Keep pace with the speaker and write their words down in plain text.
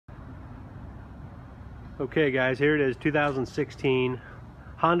Okay guys, here it is, 2016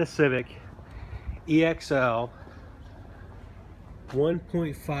 Honda Civic EXL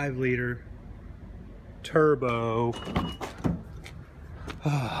 1.5 liter turbo.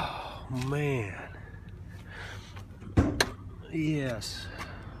 Oh man, yes,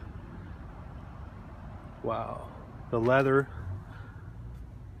 wow, the leather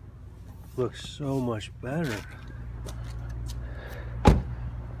looks so much better.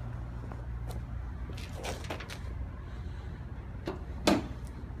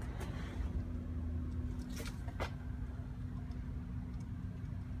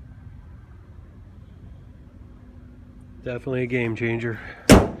 Definitely a game changer.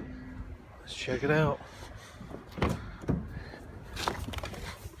 Let's check it out.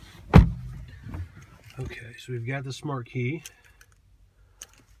 Okay, so we've got the smart key.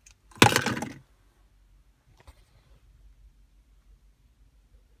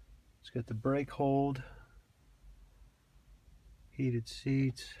 It's got the brake hold, heated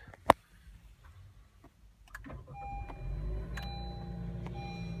seats.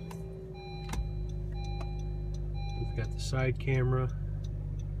 We've got the side camera.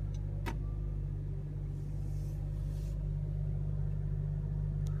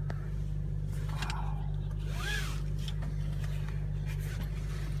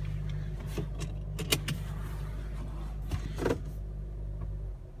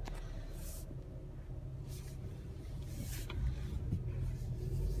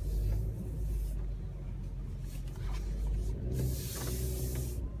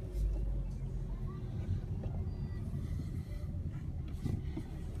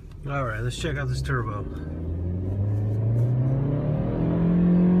 All right, let's check out this turbo.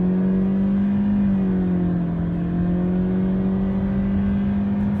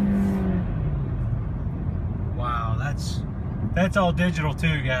 Wow, that's all digital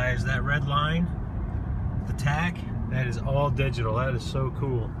too, guys. That red line, the tack, that is all digital. That is so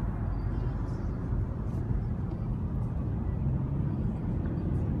cool.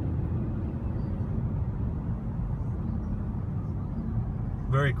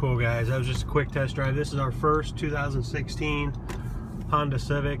 Very cool, guys. That was just a quick test drive. This is our first 2016 Honda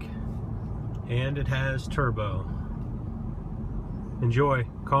Civic, and it has turbo. Enjoy.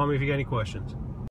 Call me if you got any questions.